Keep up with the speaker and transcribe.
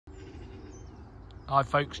Hi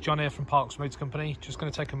folks, John here from Parks Motor Company. Just going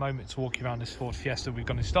to take a moment to walk you around this Ford Fiesta we've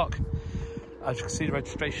got in stock. As you can see, the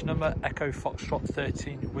registration number, Echo Foxtrot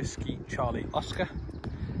 13 Whiskey Charlie Oscar.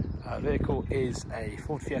 Vehicle is a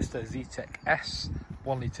Ford Fiesta Zetec S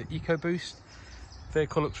 1 litre EcoBoost.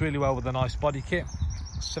 Vehicle looks really well with a nice body kit,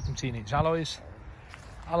 17-inch alloys.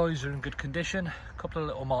 Alloys are in good condition, a couple of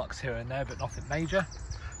little marks here and there but nothing major.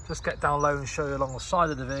 Just get down low and show you along the side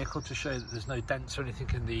of the vehicle to show that there's no dents or anything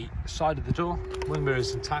in the side of the door. Wing mirror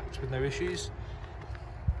is intact with no issues.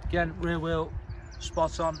 Again, rear wheel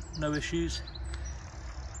spot on, no issues.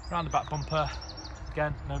 Round the back bumper,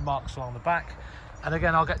 again, no marks along the back. And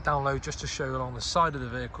again, I'll get down low just to show you along the side of the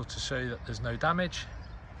vehicle to show you that there's no damage.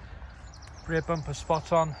 Rear bumper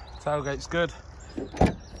spot on, tailgate's good.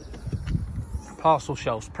 Parcel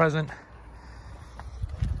shelves present.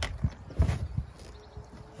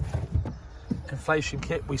 Inflation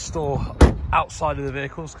kit we store outside of the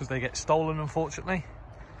vehicles because they get stolen, unfortunately.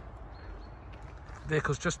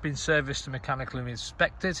 Vehicle's just been serviced and mechanically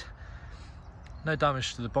inspected. No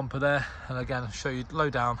damage to the bumper there, and again I'll show you low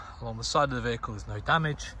down along the side of the vehicle, there's no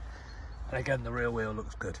damage, and again the rear wheel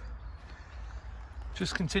looks good.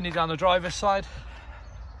 Just continue down the driver's side,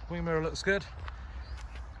 wing mirror looks good,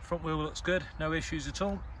 front wheel looks good, no issues at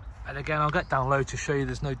all. And again I'll get down low to show you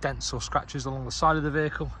there's no dents or scratches along the side of the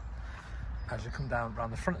vehicle. As you come down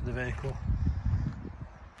around the front of the vehicle,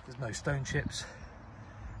 there's no stone chips,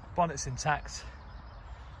 bonnet's intact,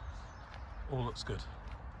 all looks good.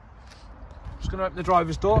 Just going to open the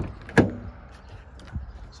driver's door.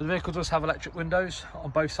 So the vehicle does have electric windows on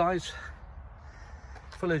both sides,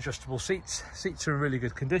 fully adjustable seats. Seats are in really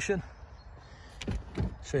good condition.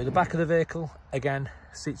 Show you the back of the vehicle. Again,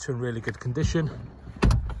 seats are in really good condition.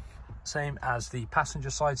 Same as the passenger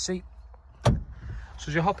side seat. So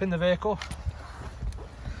as you hop in the vehicle,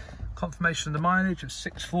 confirmation of the mileage of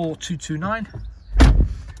 64229.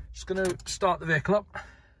 Just going to start the vehicle up.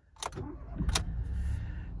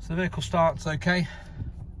 So the vehicle starts okay.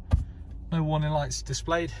 No warning lights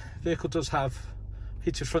displayed. Vehicle does have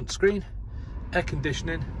heated front screen, air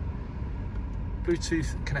conditioning,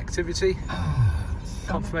 Bluetooth connectivity.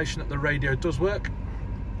 Confirmation that the radio does work.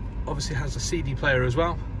 Obviously has a CD player as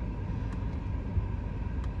well.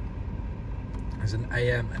 There's an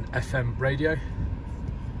AM and FM radio.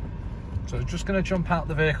 So I'm just going to jump out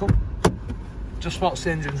the vehicle just whilst the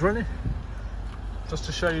engine's running, just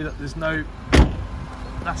to show you that there's no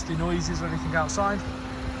nasty noises or anything outside.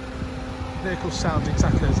 The vehicle sounds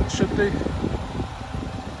exactly as it should do.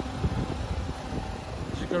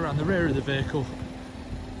 As you go around the rear of the vehicle,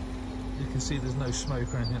 you can see there's no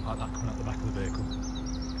smoke or anything like that coming out the back of the vehicle.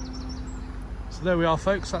 So there we are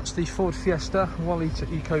folks, that's the Ford Fiesta 1 litre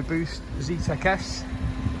EcoBoost Zetec S,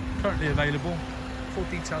 currently available. Full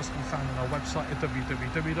details can be found on our website at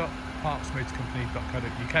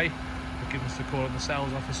www.parksmotorcompany.co.uk, or give us a call in the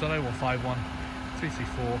sales office on 0151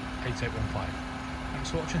 334 8815. Thanks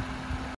for watching.